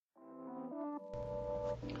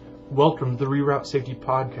Welcome to the Reroute Safety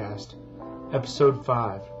Podcast, Episode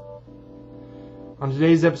 5. On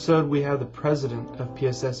today's episode, we have the president of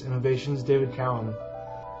PSS-Innovations, David Cowan.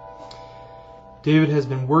 David has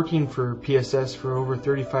been working for PSS for over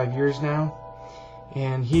 35 years now,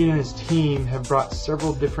 and he and his team have brought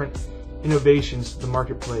several different innovations to the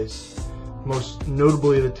marketplace, most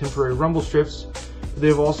notably the temporary rumble strips. They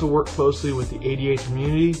have also worked closely with the ADA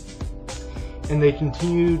community, and they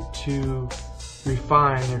continue to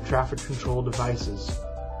refine their traffic control devices.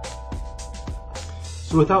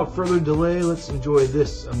 So without further delay, let's enjoy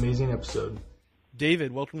this amazing episode.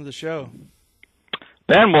 David, welcome to the show.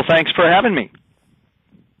 Ben, well, thanks for having me.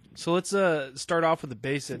 So let's start off with the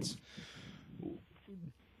basics.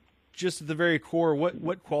 Just at the very core,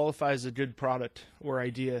 what qualifies a good product or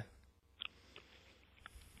idea?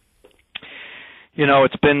 You know,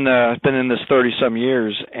 it's been in this 30-some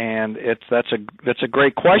years, and that's a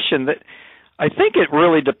great question. That I think it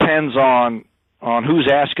really depends on who's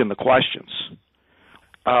asking the questions.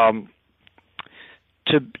 To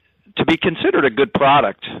be considered a good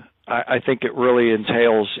product, I think it really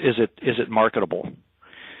entails is it marketable.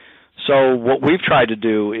 So what we've tried to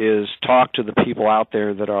do is talk to the people out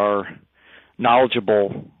there that are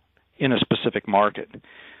knowledgeable in a specific market.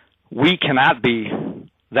 We cannot be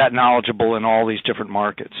that knowledgeable in all these different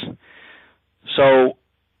markets. So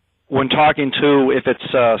when talking to, if it's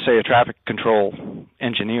say a traffic control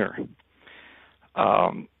engineer,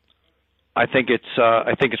 I think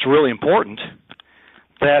it's really important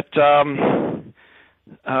that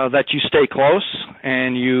that you stay close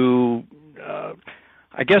and you.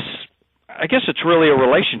 I guess it's really a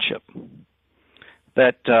relationship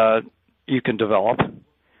that you can develop,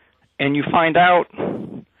 and you find out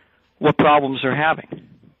what problems they're having.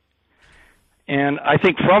 And I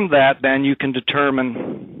think from that, then you can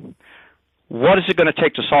determine what is it going to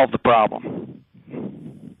take to solve the problem.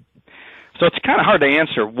 So it's kind of hard to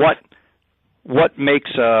answer what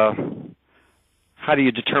makes how do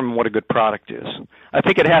you determine what a good product is? I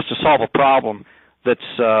think it has to solve a problem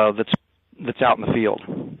that's out in the field.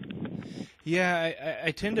 Yeah,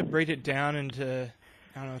 I tend to break it down into,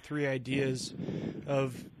 three ideas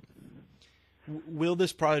of, will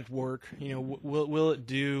this product work? Will it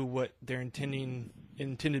do what their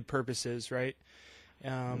intended purpose is, right?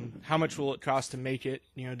 How much will it cost to make it,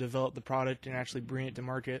 develop the product and actually bring it to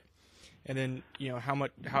market? And then,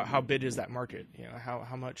 how big is that market?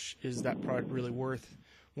 How much is that product really worth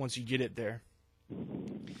once you get it there?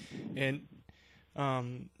 And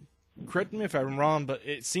correct me if I'm wrong, but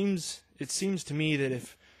it seems to me that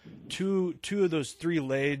if two of those three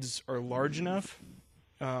legs are large enough,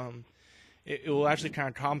 it will actually kind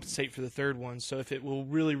of compensate for the third one. So if it will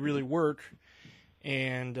really, really work,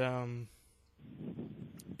 and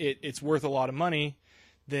it's worth a lot of money,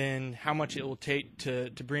 then how much it will take to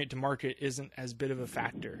bring it to market isn't as big of a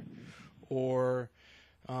factor. Or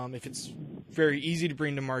if it's very easy to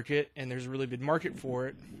bring to market and there's a really big market for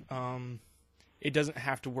it, it doesn't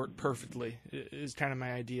have to work perfectly, is kind of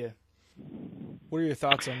my idea. What are your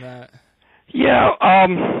thoughts on that? Yeah,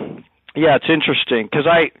 it's interesting because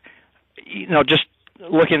just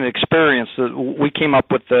looking at experience, we came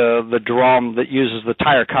up with the drum that uses the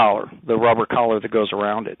tire collar, the rubber collar that goes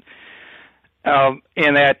around it. And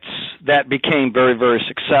that became very, very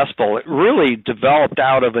successful. It really developed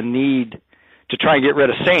out of a need to try and get rid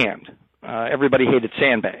of sand. Everybody hated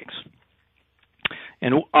sandbags.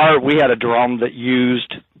 And we had a drum that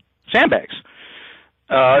used sandbags.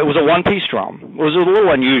 It was a one-piece drum. It was a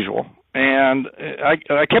little unusual. And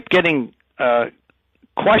I kept getting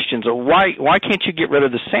questions of why can't you get rid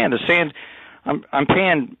of the sand? The sand, I'm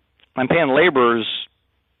paying laborers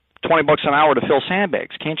 $20 an hour to fill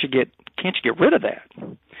sandbags. Can't you get rid of that?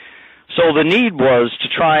 So the need was to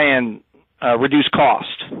try and reduce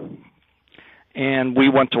cost, and we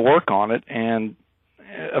went to work on it, and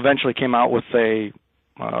eventually came out with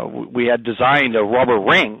we had designed a rubber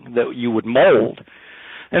ring that you would mold,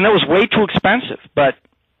 and that was way too expensive, but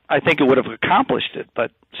I think it would have accomplished it.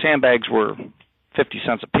 But sandbags were 50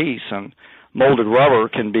 cents a piece, and molded rubber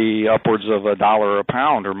can be upwards of $1 a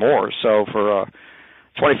pound or more. So for a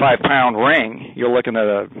 25-pound ring, you're looking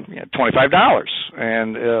at $25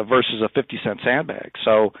 and versus a 50-cent sandbag.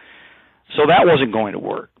 So that wasn't going to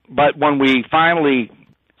work. But when we finally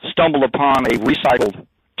stumbled upon a recycled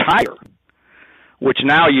tire, which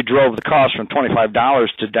now you drove the cost from $25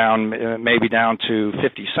 to maybe down to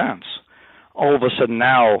 50 cents, all of a sudden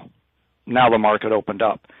now the market opened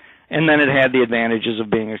up. And then it had the advantages of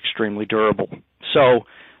being extremely durable. So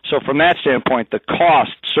from that standpoint, the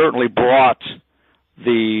cost certainly brought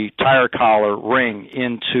the tire collar ring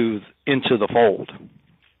into the fold.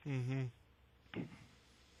 Mm-hmm.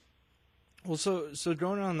 Well, so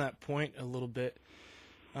going on that point a little bit,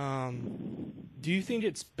 do you think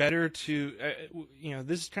it's better to,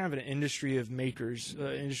 this is kind of an industry of makers,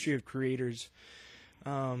 industry of creators.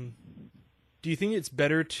 Do you think it's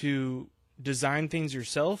better to design things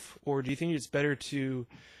yourself, or do you think it's better to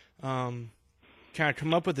kind of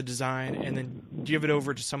come up with a design and then give it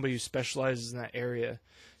over to somebody who specializes in that area?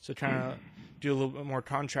 So kind of do a little bit more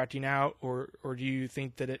contracting out, or do you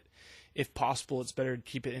think that if possible, it's better to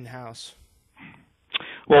keep it in-house?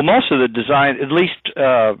 Well, most of the design, at least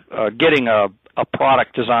getting a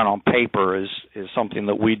product design on paper is something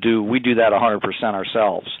that we do. We do that 100%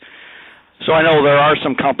 ourselves. So I know there are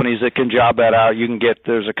some companies that can job that out.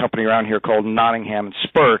 There's a company around here called Nottingham and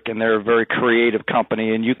Spurk, and they're a very creative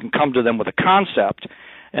company, and you can come to them with a concept,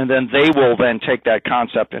 and then they will then take that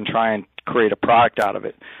concept and try and create a product out of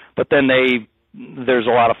it. But then there's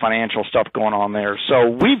a lot of financial stuff going on there. So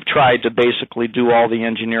we've tried to basically do all the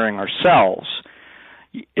engineering ourselves.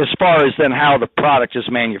 As far as then how the product is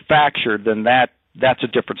manufactured, then that's a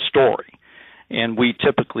different story. And we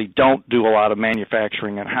typically don't do a lot of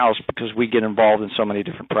manufacturing in-house because we get involved in so many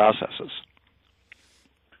different processes.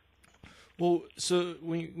 Well, so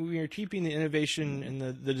when you're keeping the innovation and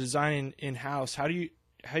the design in-house, how do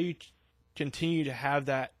you continue to have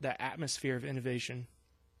that atmosphere of innovation?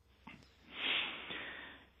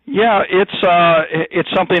 Yeah, it's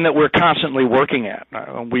something that we're constantly working at.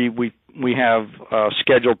 We have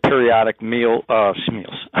scheduled periodic meetings,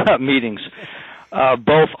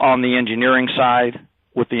 both on the engineering side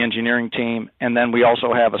with the engineering team, and then we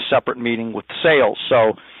also have a separate meeting with sales.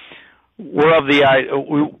 So we're of the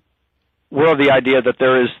idea that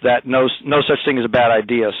there is no such thing as a bad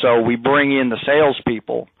idea. So we bring in the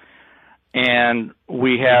salespeople, and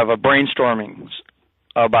we have a brainstorming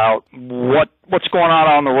about what's going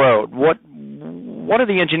on the road. What do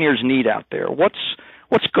the engineers need out there?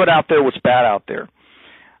 What's good out there? What's bad out there?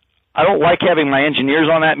 I don't like having my engineers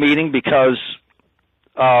on that meeting because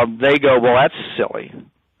they go, well, that's silly.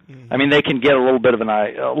 I mean, they can get a little bit of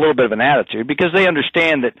an attitude because they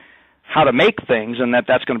understand that how to make things and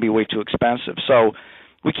that's going to be way too expensive. So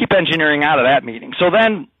we keep engineering out of that meeting. So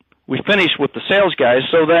then we finish with the sales guys.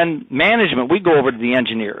 So then management, we go over to the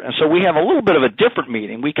engineer. And so we have a little bit of a different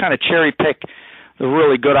meeting. We kind of cherry pick the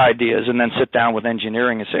really good ideas and then sit down with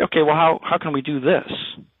engineering and say, okay, well, how can we do this?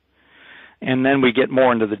 And then we get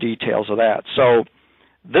more into the details of that. So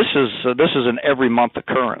this is an every month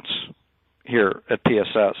occurrence here at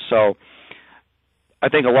PSS. So I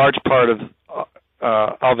think a large part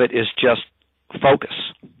of it is just focus.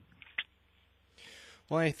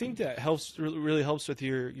 Well, I think that really helps with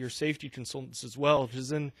your safety consultants as well, because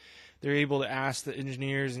then they're able to ask the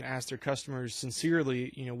engineers and ask their customers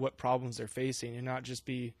sincerely, what problems they're facing, and not just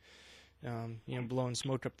be, blowing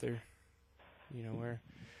smoke up there,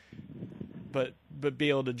 but be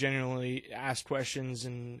able to genuinely ask questions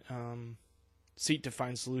and seek to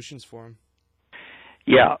find solutions for them.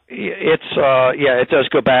 Yeah, it does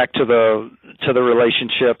go back to the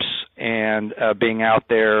relationships and being out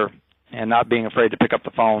there and not being afraid to pick up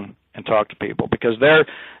the phone and talk to people, because they're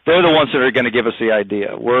the ones that are going to give us the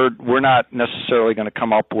idea. We're not necessarily going to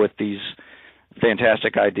come up with these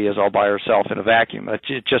fantastic ideas all by ourselves in a vacuum.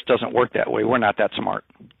 It just doesn't work that way. We're not that smart.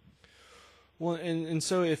 Well, and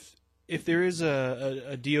so if there is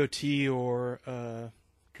a DOT or a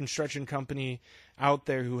construction company out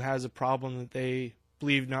there who has a problem that they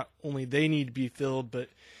believe not only they need to be filled, but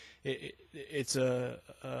it's a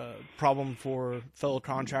problem for fellow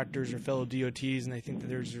contractors or fellow DOTs, and they think that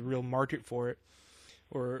there's a real market for it,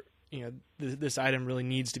 or this item really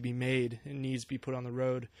needs to be made and needs to be put on the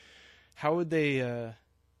road, how would they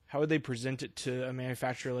present it to a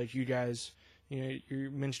manufacturer like you guys?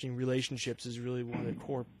 You're mentioning relationships is really one of the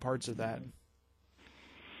core parts of that.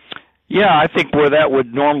 Yeah, I think where that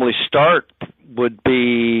would normally start would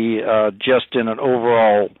be just in an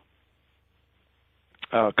overall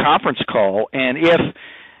conference call. And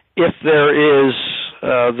if there is,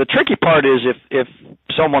 the tricky part is if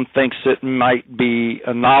someone thinks it might be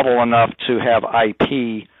novel enough to have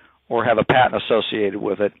IP or have a patent associated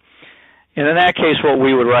with it. And in that case, what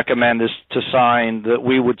we would recommend is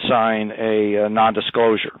we would sign a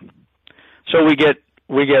non-disclosure. So we get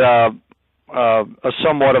a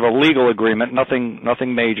somewhat of a legal agreement,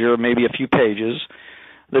 nothing major, maybe a few pages,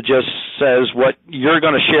 that just says what you're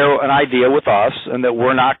going to share an idea with us, and that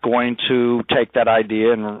we're not going to take that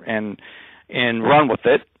idea and run with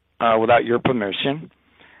it without your permission.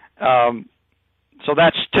 So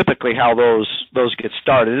that's typically how those get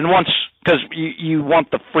started. And once, because you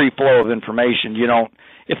want the free flow of information,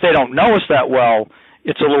 if they don't know us that well,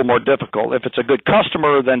 it's a little more difficult. If it's a good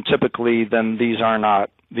customer, then typically these are not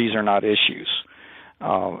issues.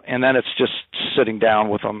 And then it's just sitting down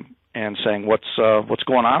with them and saying, what's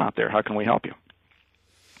going on out there? How can we help you?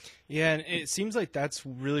 Yeah, and it seems like that's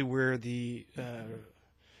really where the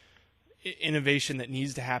innovation that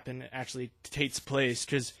needs to happen actually takes place,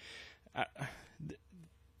 because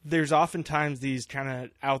there's oftentimes these kind of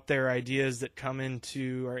out there ideas that come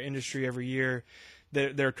into our industry every year.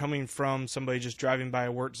 They're coming from somebody just driving by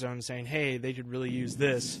a work zone saying, hey, they could really use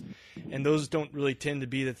this. And those don't really tend to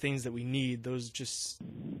be the things that we need. Those just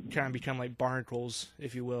kind of become like barnacles,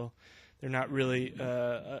 if you will. They're not really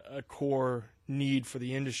a core need for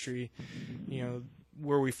the industry. You know,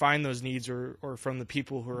 where we find those needs or from the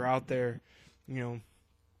people who are out there, you know,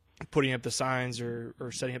 putting up the signs or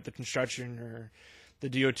setting up the construction, or the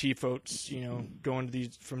DOT folks, you know, going to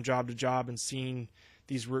these from job to job and seeing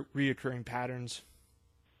these reoccurring patterns.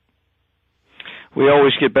 We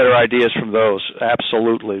always get better ideas from those.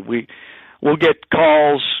 Absolutely. We'll get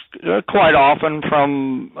calls quite often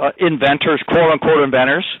from inventors, quote unquote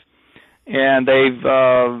inventors, and they've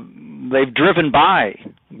driven by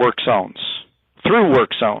work zones, through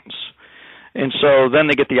work zones, and so then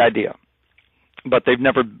they get the idea, but they've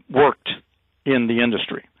never worked in the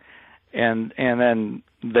industry, and then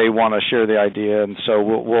they want to share the idea, and so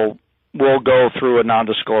we'll go through a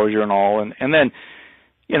non-disclosure and all, and then,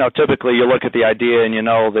 you know, typically you look at the idea and you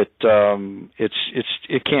know that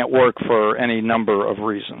it can't work for any number of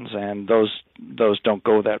reasons, and those don't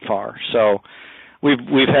go that far. So we've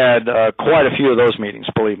had quite a few of those meetings,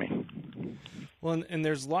 believe me. Well, and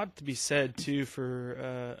there's a lot to be said too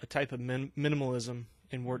for a type of minimalism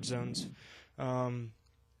in work zones.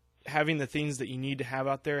 Having the things that you need to have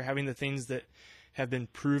out there, having the things that have been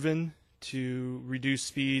proven to reduce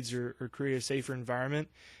speeds or create a safer environment,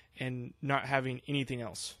 and not having anything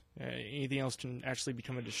else. Anything else can actually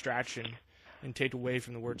become a distraction and take away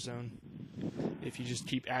from the work zone if you just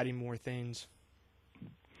keep adding more things.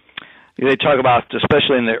 They talk about,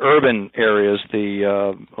 especially in the urban areas,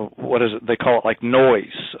 the what is it? They call it like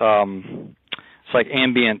noise. It's like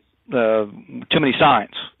ambient, too many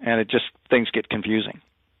signs, and things get confusing.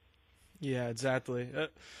 Yeah, exactly.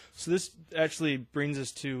 So this actually brings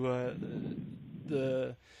us to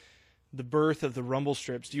the birth of the rumble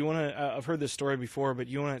strips. Do you want to? I've heard this story before, but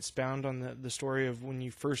do you want to expound on the story of when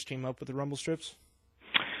you first came up with the rumble strips?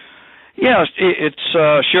 Yeah, it's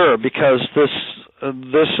sure, because this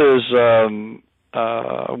is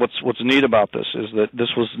what's neat about this is that this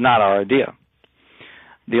was not our idea.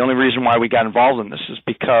 The only reason why we got involved in this is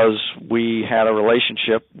because we had a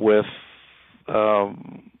relationship with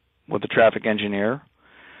the traffic engineer,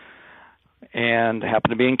 and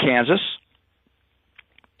happened to be in Kansas.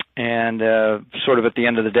 And sort of at the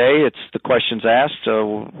end of the day, it's the questions asked,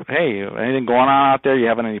 hey, anything going on out there? You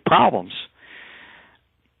having any problems?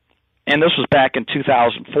 And this was back in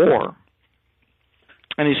 2004.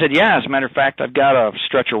 And he said, yeah, as a matter of fact, I've got a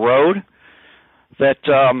stretch of road that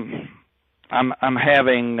I'm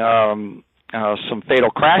having some fatal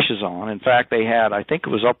crashes on. In fact, they had, I think it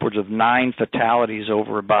was upwards of 9 fatalities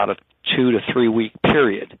over about a 2 to 3 week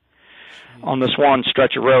period on this one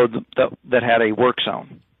stretch of road that had a work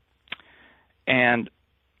zone. And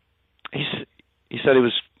he said he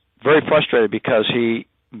was very frustrated because he,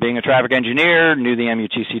 being a traffic engineer, knew the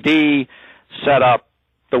MUTCD, set up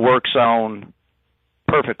the work zone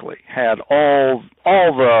perfectly, had all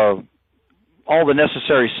the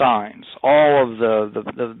necessary signs, all of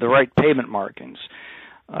the right pavement markings,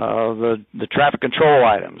 the traffic control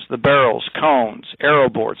items, the barrels, cones, arrow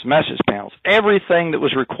boards, message panels, everything that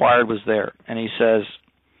was required was there. And he says,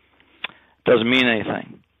 doesn't mean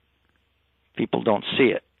anything. People don't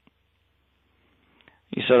see it.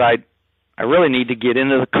 He said, I really need to get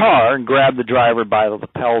into the car and grab the driver by the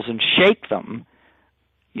lapels and shake them.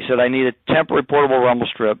 He said, I need a temporary portable rumble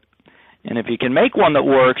strip, and if you can make one that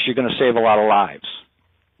works, you're going to save a lot of lives.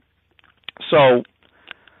 So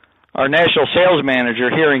our national sales manager,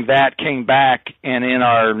 hearing that, came back, and in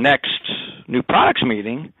our next new products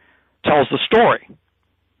meeting, tells the story.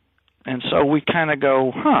 And so we kind of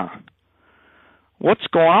go, what's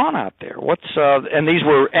going on out there? And these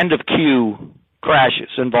were end-of-queue crashes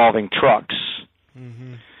involving trucks.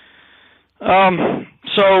 Mm-hmm.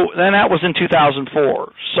 So then that was in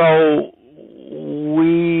 2004. So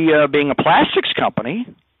we, being a plastics company,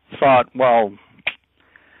 thought, well,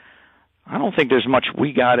 I don't think there's much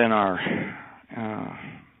we got in our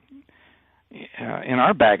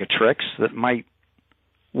bag of tricks that might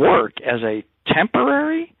work as a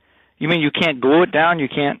temporary. You mean you can't glue it down? You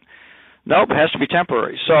can't? Nope, it has to be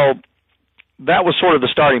temporary. So that was sort of the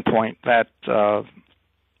starting point that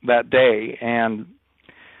day, and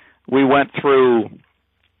we went through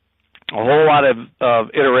a whole lot of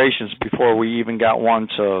iterations before we even got one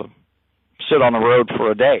to sit on the road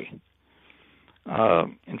for a day.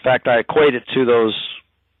 In fact, I equate it to those.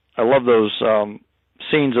 I love those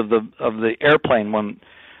scenes of the airplane when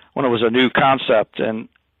it was a new concept, and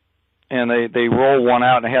they roll one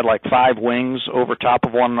out and it had like 5 wings over top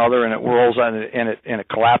of one another, and it rolls on and it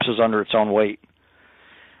collapses under its own weight.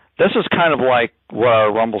 This is kind of like what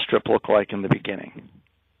our rumble strip looked like in the beginning.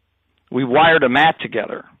 We wired a mat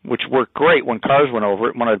together, which worked great when cars went over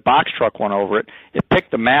it. When a box truck went over it, it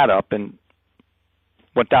picked the mat up and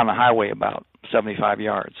went down the highway about 75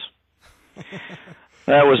 yards.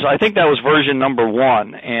 I think that was version number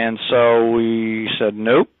 1, and so we said,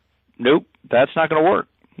 nope, that's not going to work.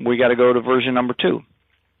 We got to go to version number 2.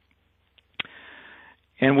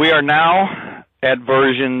 And we are now at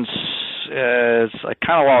versions, I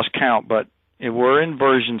kind of lost count, but we're in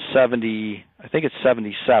version 70, I think it's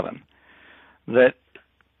 77. That,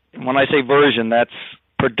 when I say version, that's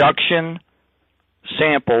production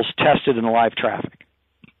samples tested in live traffic.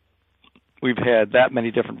 We've had that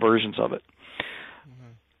many different versions of it.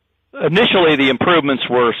 Mm-hmm. Initially, the improvements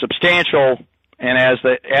were substantial, and as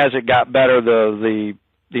it got better, the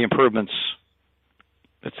improvements,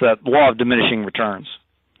 it's that law of diminishing returns.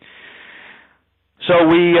 So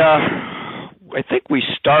I think we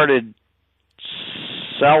started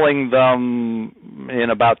selling them in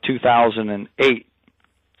about 2008.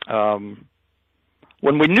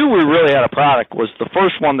 When we knew we really had a product was the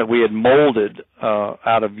first one that we had molded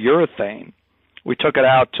out of urethane. We took it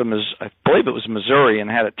out to, I believe it was Missouri, and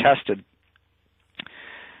had it tested.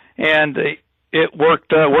 And it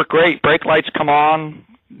worked great. Brake lights come on.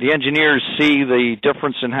 The engineers see the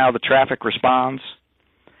difference in how the traffic responds.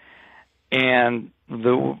 And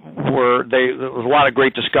there was a lot of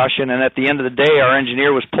great discussion, and at the end of the day, our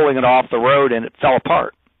engineer was pulling it off the road, and it fell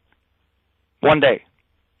apart. One day.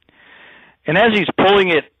 And as he's pulling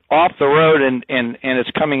it off the road and it's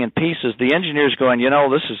coming in pieces, the engineer's going,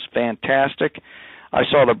 this is fantastic. I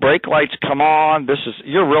saw the brake lights come on.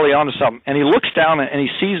 You're really onto something. And he looks down and he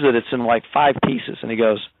sees that it's in like 5 pieces, and he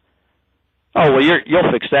goes, oh, well,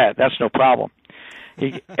 you'll fix that. That's no problem.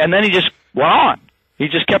 And then he just went on. He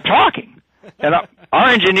just kept talking. And our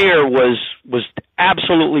engineer was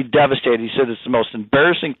absolutely devastated. He said it's the most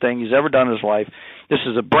embarrassing thing he's ever done in his life. This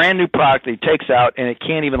is a brand new product that he takes out, and it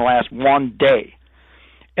can't even last one day.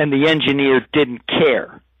 And the engineer didn't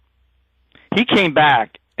care. He came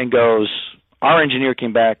back and our engineer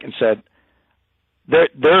came back and said,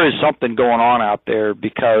 there is something going on out there,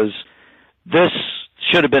 because this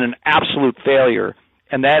should have been an absolute failure.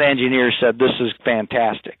 And that engineer said, this is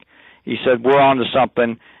fantastic. He said, we're on to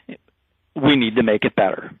something. We need to make it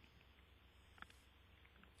better.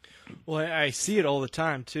 Well, I see it all the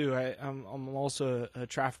time, too. I'm also a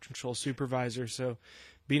traffic control supervisor, so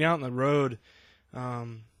being out on the road,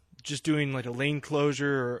 just doing like a lane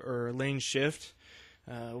closure or a lane shift,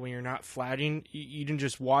 when you're not flagging, you can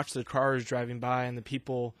just watch the cars driving by and the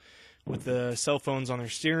people with the cell phones on their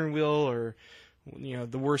steering wheel, or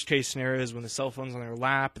the worst case scenario is when the cell phone's on their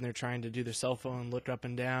lap and they're trying to do their cell phone, look up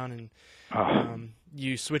and down, and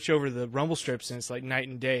you switch over to the rumble strips and it's like night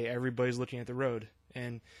and day. Everybody's looking at the road.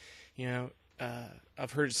 And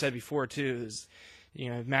I've heard it said before too, is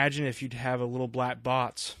imagine if you'd have a little black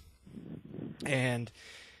box, and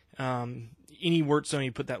any work zone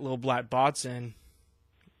you put that little black box in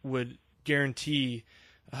would guarantee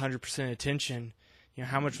 100% attention.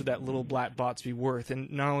 How much would that little black box be worth? And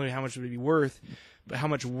not only how much would it be worth, but how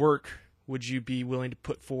much work would you be willing to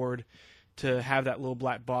put forward to have that little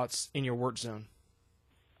black box in your work zone?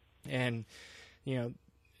 And,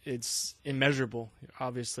 it's immeasurable,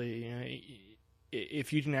 obviously.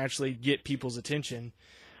 If you can actually get people's attention,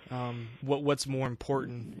 what's more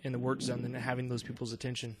important in the work zone than having those people's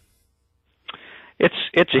attention?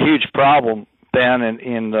 It's a huge problem, Ben,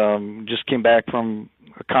 and just came back from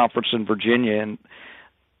a conference in Virginia, and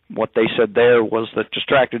what they said there was that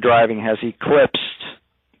distracted driving has eclipsed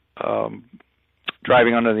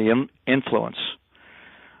driving under the influence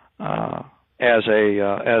as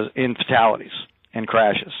in fatalities and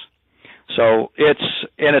crashes. So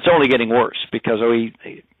it's only getting worse, because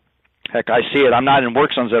I see it. I'm not in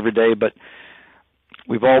work zones every day, but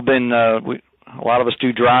we've all been. A lot of us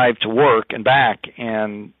do drive to work and back,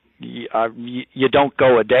 and you don't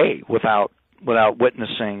go a day without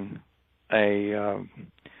witnessing a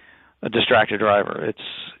distracted driver.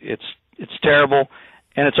 It's terrible,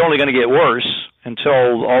 and it's only going to get worse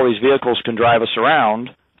until all these vehicles can drive us around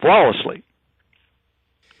flawlessly.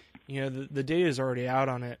 The data is already out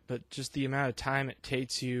on it, but just the amount of time it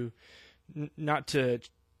takes you not to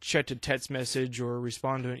check a text message or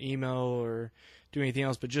respond to an email or do anything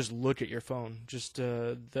else, but just look at your phone. Just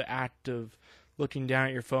the act of looking down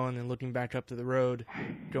at your phone and looking back up to the road,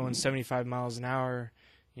 going 75 miles an hour.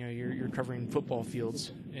 You're covering football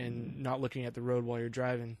fields and not looking at the road while you're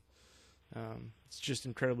driving. It's just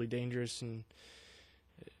incredibly dangerous, and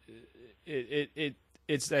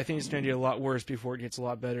it's. I think it's going to get a lot worse before it gets a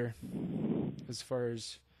lot better. As far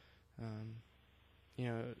as,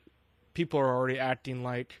 people are already acting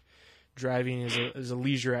like driving is a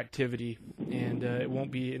leisure activity, and it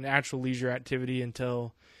won't be an actual leisure activity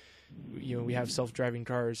until we have self-driving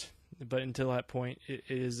cars. But until that point, it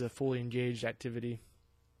is a fully engaged activity.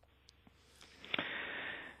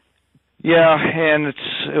 Yeah, and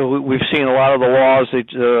we've seen a lot of the laws.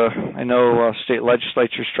 I know state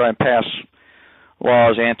legislatures try and pass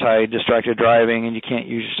laws anti-distracted driving, and you can't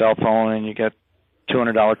use your cell phone, and you get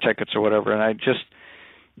 $200 tickets or whatever. And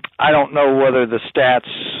I don't know whether the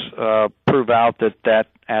stats prove out that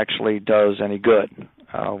actually does any good.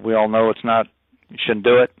 We all know you shouldn't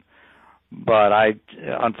do it, but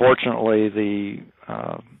unfortunately the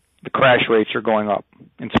crash rates are going up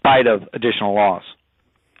in spite of additional laws.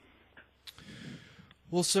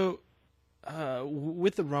 Well, so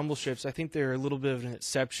with the rumble strips, I think they're a little bit of an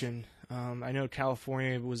exception. I know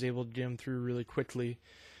California was able to get them through really quickly.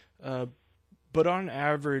 But on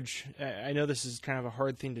average, I know this is kind of a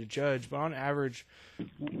hard thing to judge, but on average,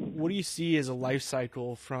 what do you see as a life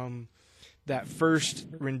cycle from that first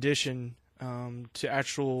rendition to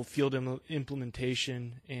actual field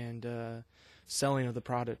implementation and selling of the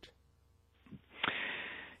product?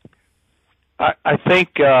 I think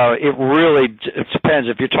it really depends.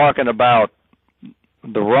 If you're talking about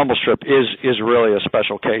the rumble strip is really a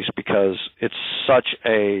special case because it's such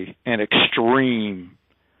an extreme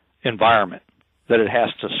environment that it has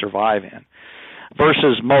to survive in,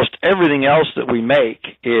 versus most everything else that we make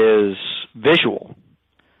is visual.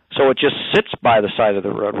 So it just sits by the side of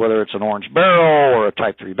the road, whether it's an orange barrel or a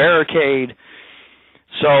Type 3 barricade.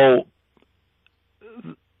 So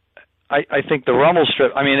I think the rumble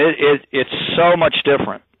strip, it's so much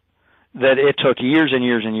different that it took years and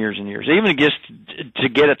years and years and years. Even just to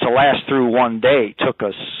get it to last through one day took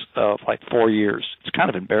us like 4 years. It's kind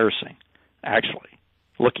of embarrassing, actually,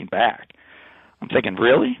 looking back. I'm thinking,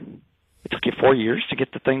 really? It took you 4 years to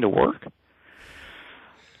get the thing to work?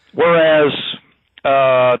 Whereas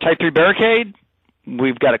Type 3 barricade,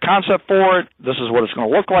 we've got a concept for it. This is what it's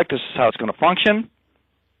going to look like. This is how it's going to function.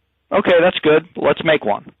 Okay, that's good. Let's make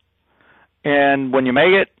one. And when you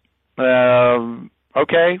make it,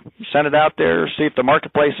 okay, send it out there, see if the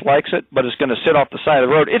marketplace likes it, but it's going to sit off the side of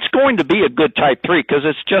the road. It's going to be a good Type 3 because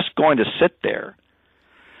it's just going to sit there.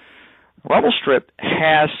 Rumble strip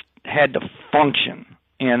had to function,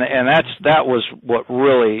 and that was what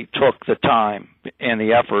really took the time and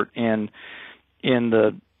the effort in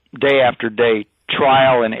the day after day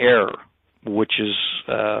trial and error, which is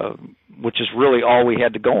really all we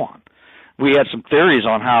had to go on. We had some theories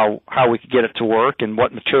on how we could get it to work and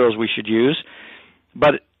what materials we should use,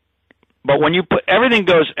 but when you put everything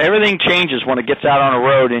changes when it gets out on a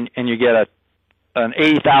road and you get an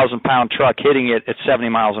 80,000-pound truck hitting it at 70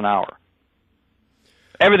 miles an hour.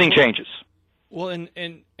 Everything changes. Well,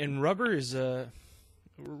 and rubber is a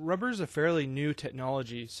fairly new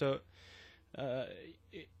technology, so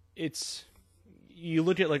it's, you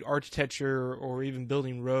look at like architecture or even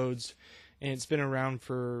building roads, and it's been around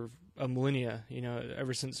for a millennia,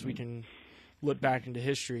 ever since we can look back into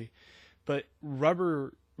history. But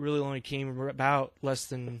rubber really only came about less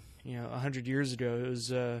than 100 years ago. It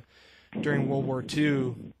was during World War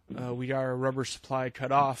II. We got our rubber supply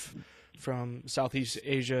cut off from Southeast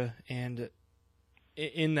Asia, and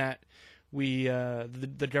in that we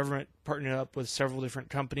the government partnered up with several different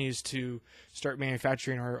companies to start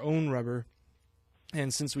manufacturing our own rubber.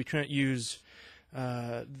 And since we couldn't use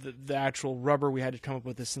the actual rubber, we had to come up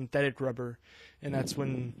with a synthetic rubber, and that's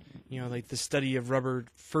when the study of rubber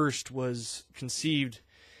first was conceived.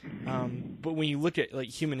 But when you look at like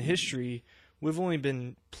human history, we've only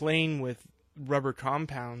been playing with rubber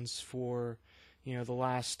compounds for the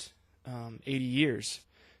last 80 years,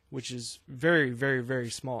 which is very, very, very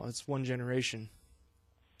small. It's one generation.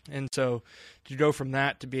 And so to go from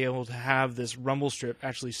that to be able to have this rumble strip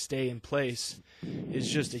actually stay in place is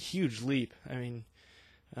just a huge leap. I mean,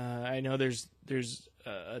 I know there's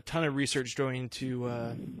a ton of research going into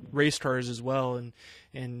race cars as well,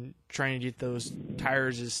 and trying to get those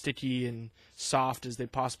tires as sticky and soft as they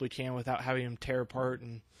possibly can without having them tear apart.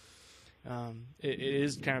 And it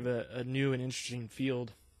is kind of a new and interesting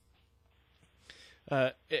field.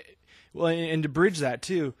 And to bridge that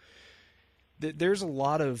too, there's a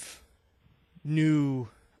lot of new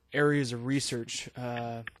areas of research.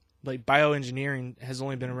 Like bioengineering has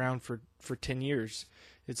only been around for 10 years.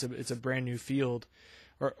 It's a brand new field.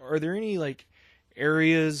 Are there any like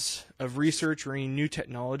areas of research or any new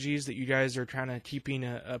technologies that you guys are kind of keeping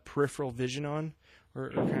a peripheral vision on, or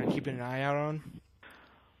kind of keeping an eye out on?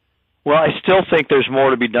 Well, I still think there's more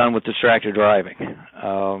to be done with distracted driving,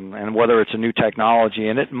 and whether it's a new technology,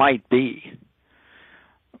 and it might be.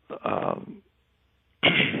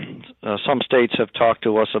 Some states have talked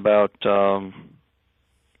to us about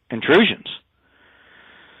intrusions,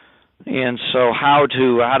 and so how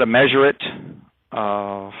to measure it,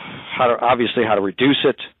 how to reduce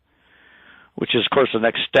it, which is of course the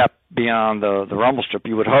next step beyond the rumble strip.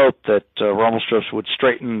 You would hope that rumble strips would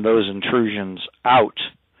straighten those intrusions out,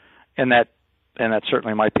 and that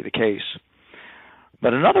certainly might be the case.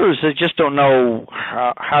 But another is they just don't know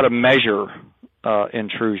how to measure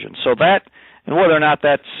intrusion. So that, and whether or not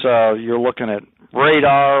that's you're looking at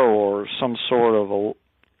radar or some sort of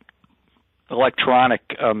electronic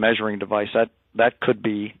measuring device, that could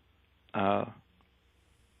be one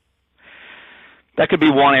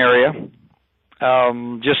area.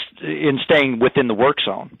 Just in staying within the work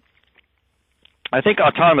zone, I think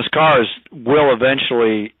autonomous cars will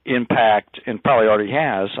eventually impact, and probably already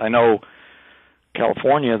has. I know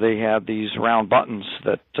California, they have these round buttons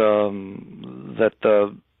that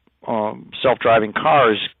the self-driving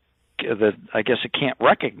cars that I guess it can't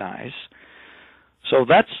recognize. So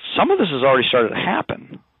that's, some of this has already started to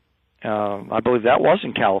happen. I believe that was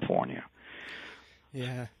in California.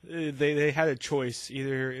 Yeah, they had a choice.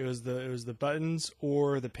 Either it was the buttons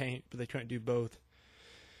or the paint, but they couldn't do both,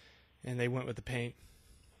 and they went with the paint.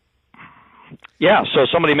 Yeah, so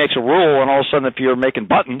somebody makes a rule, and all of a sudden, if you're making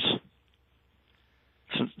buttons,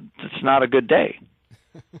 it's not a good day.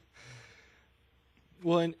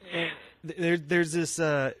 Well, and there's this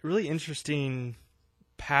really interesting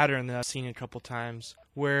pattern that I've seen a couple times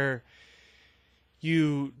where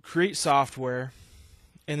you create software,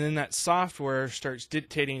 and then that software starts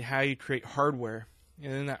dictating how you create hardware,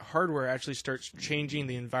 and then that hardware actually starts changing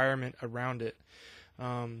the environment around it.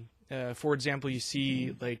 For example, you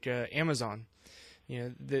see like Amazon.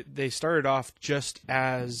 They started off just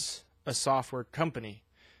as a software company.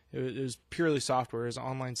 It was purely software. It was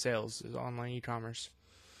online sales. It was online e-commerce.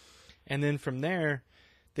 And then from there,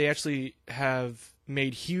 they actually have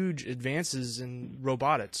made huge advances in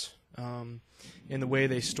robotics, in the way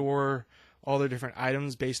they store all their different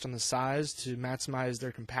items based on the size to maximize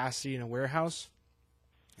their capacity in a warehouse.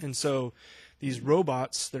 And so these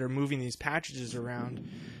robots that are moving these packages around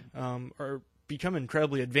are becoming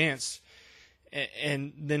incredibly advanced.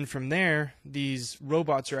 And then from there, these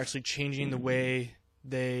robots are actually changing the way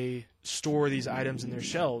they store these items in their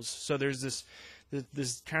shelves. So there's this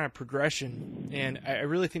kind of progression, and I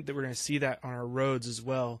really think that we're going to see that on our roads as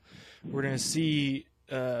well. We're going to see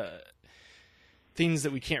things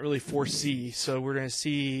that we can't really foresee. So we're going to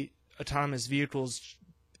see autonomous vehicles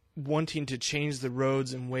wanting to change the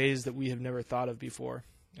roads in ways that we have never thought of before.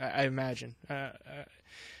 I imagine.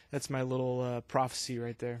 That's my little prophecy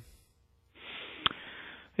right there.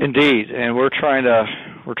 Indeed, and we're trying to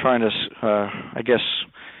I guess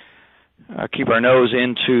keep our nose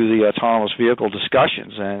into the autonomous vehicle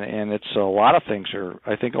discussions, and it's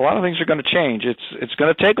I think a lot of things are going to change. It's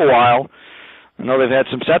going to take a while. I know they've had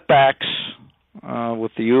some setbacks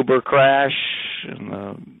with the Uber crash and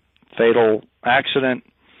the fatal accident.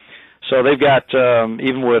 So they've got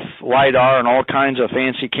even with LiDAR and all kinds of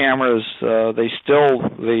fancy cameras,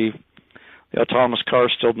 the autonomous car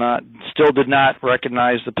still did not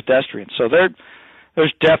recognize the pedestrian. So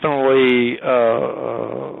there's definitely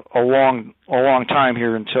a long time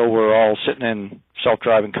here until we're all sitting in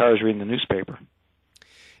self-driving cars reading the newspaper.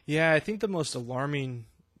 Yeah, I think the most alarming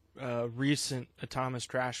recent autonomous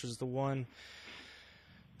crash was the one.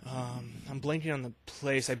 I'm blanking on the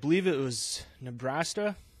place. I believe it was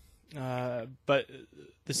Nebraska, but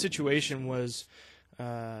the situation was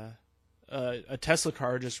a Tesla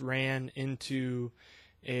car just ran into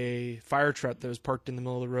a fire truck that was parked in the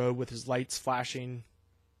middle of the road with his lights flashing,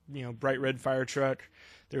 bright red fire truck.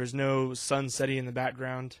 There was no sun setting in the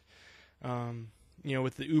background.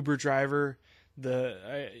 With the Uber driver,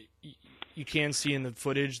 you can see in the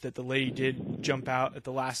footage that the lady did jump out at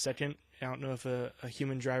the last second. I don't know if a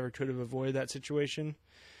human driver could have avoided that situation.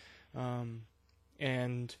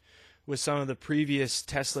 And with some of the previous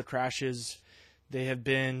Tesla crashes, they have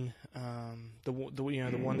been the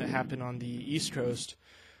one that happened on the East Coast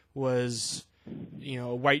was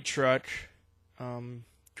a white truck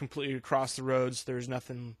completely across the roads. There was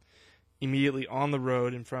nothing immediately on the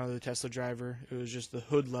road in front of the Tesla driver. It was just the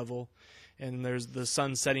hood level, and there's the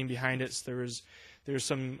sun setting behind it. So there was there's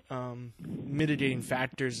some mitigating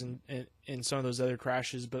factors in some of those other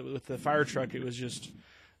crashes. But with the fire truck, it was just,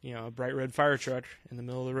 a bright red fire truck in the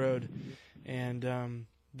middle of the road. And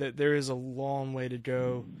that there is a long way to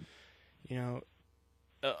go.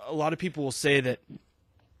 A lot of people will say that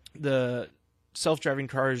the self-driving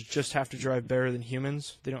cars just have to drive better than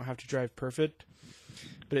humans. They don't have to drive perfect.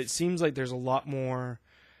 But it seems like there's a lot more.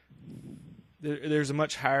 There's a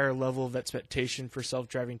much higher level of expectation for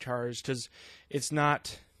self-driving cars, because it's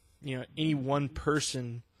not, any one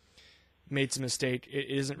person made some mistake. It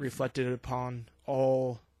isn't reflected upon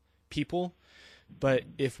all people. But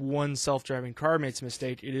if one self-driving car makes a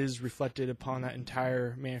mistake, it is reflected upon that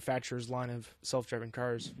entire manufacturer's line of self-driving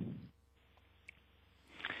cars.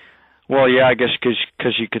 Well, yeah, I guess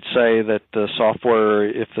because you could say that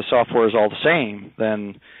if the software is all the same,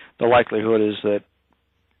 then the likelihood is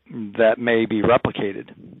that may be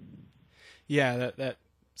replicated. Yeah, that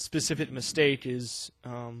specific mistake is,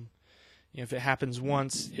 if it happens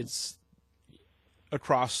once, it's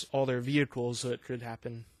across all their vehicles, so it could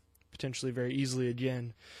happen potentially very easily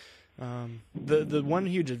again. The one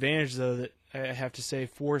huge advantage, though, that I have to say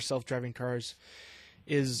for self-driving cars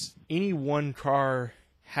is any one car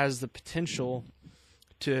has the potential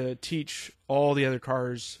to teach all the other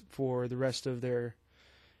cars for the rest of their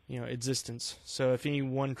existence. So if any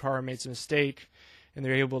one car makes a mistake and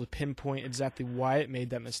they're able to pinpoint exactly why it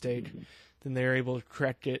made that mistake, then they're able to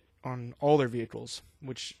correct it on all their vehicles,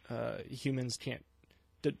 which humans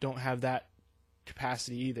don't have that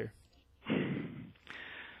capacity either.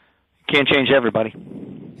 Can't change everybody.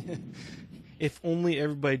 If only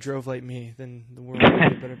everybody drove like me, then the world would be a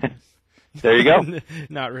better place. There you go.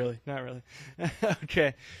 Not really.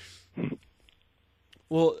 Okay.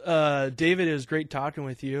 Well, David, it was great talking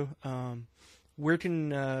with you. Where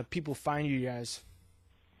can people find you guys?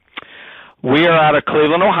 We are out of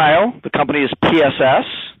Cleveland, Ohio. The company is PSS,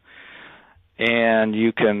 and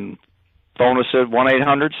you can phone us at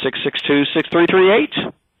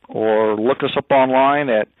 1-800-662-6338 or look us up online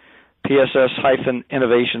at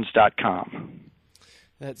PSS-Innovations.com.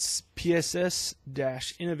 That's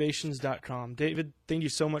PSS-Innovations.com. David, thank you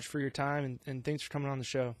so much for your time, and thanks for coming on the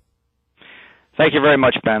show. Thank you very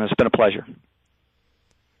much, Ben. It's been a pleasure.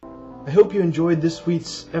 I hope you enjoyed this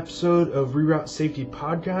week's episode of Reroute Safety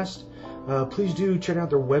Podcast. Please do check out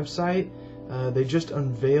their website. They just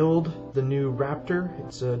unveiled the new Raptor.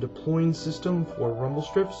 It's a deploying system for rumble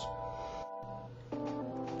strips.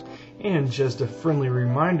 And just a friendly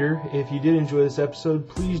reminder, if you did enjoy this episode,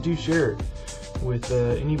 please do share it with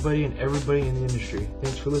anybody and everybody in the industry.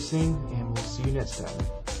 Thanks for listening, and we'll see you next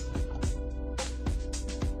time.